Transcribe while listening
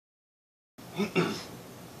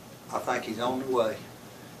I think he's on the way.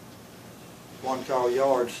 One called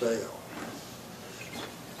Yard Sale.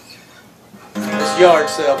 This Yard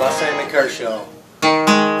Sale by Sammy Kershaw.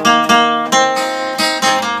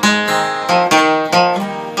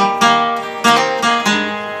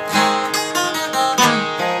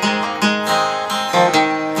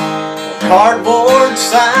 Cardboard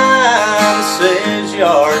sign says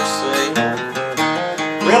yard sale.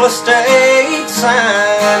 Real estate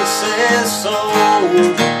sign says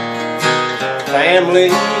sold.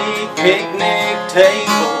 Family picnic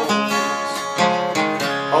tables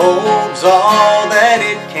holds all that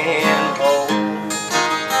it can hold.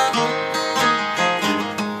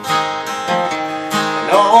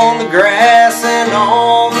 And on the grass and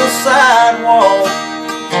on the sidewalk,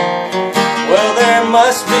 well, there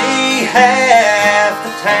must be half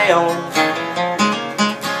the town.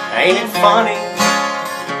 Ain't it funny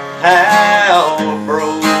how a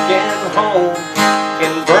broken home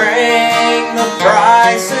can bring the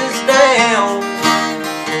prices down?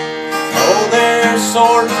 Oh, they're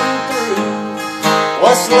sorting through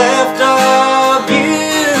what's left of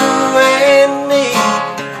you and me.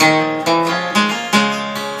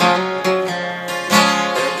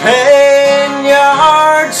 They're paying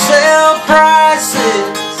yard sale prices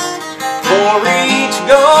for each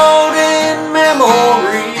golden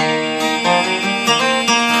memory.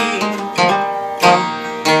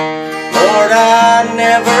 Lord, I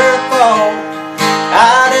never thought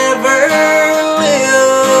I'd ever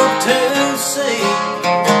live to see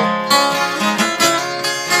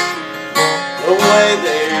the way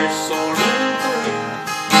they're sorting through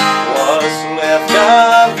what's left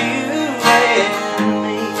of you and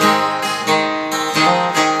me.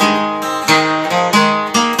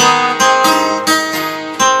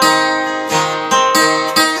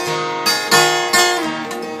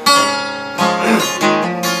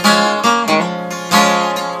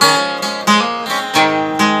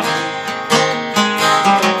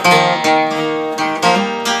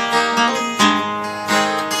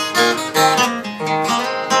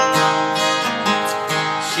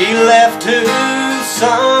 She left 2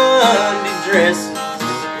 Sunday dresses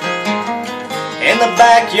in the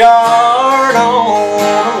backyard on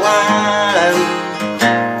a line.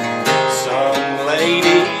 Some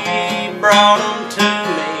lady brought them to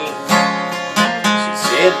me.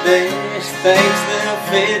 She said she thinks they'll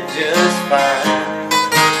fit just fine.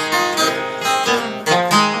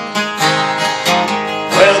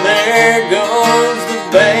 Well, there goes the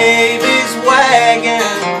baby's wagon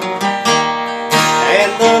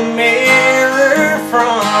and the mirror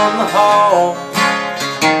from the hall.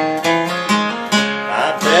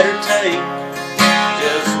 I better take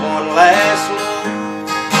just one last look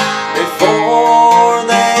before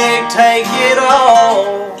they take it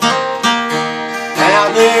all. Now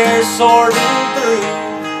they're sorting through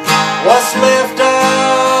what's left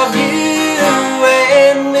of you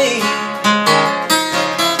and me.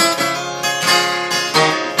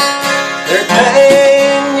 They're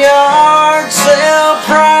paying yard sale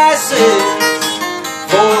prices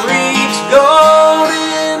for each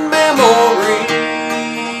golden memory.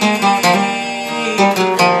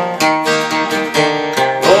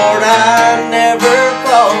 Lord, I never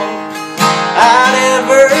thought I'd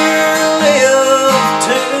ever live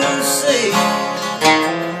to see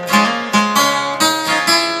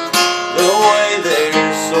the way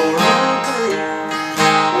they're sorting through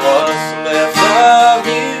what's left of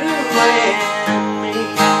you and me.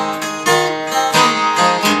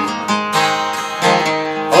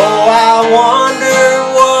 Oh, I wonder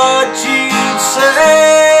what you'd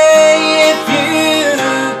say if you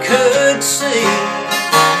could see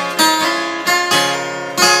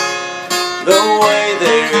the way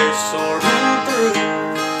they're sorting through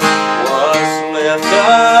what's left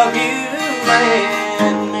of you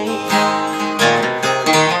and me.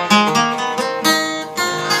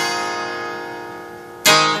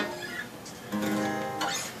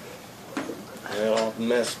 Well, I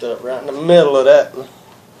messed up right in the middle of that.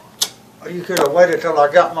 Oh, you could have waited till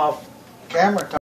I got my camera.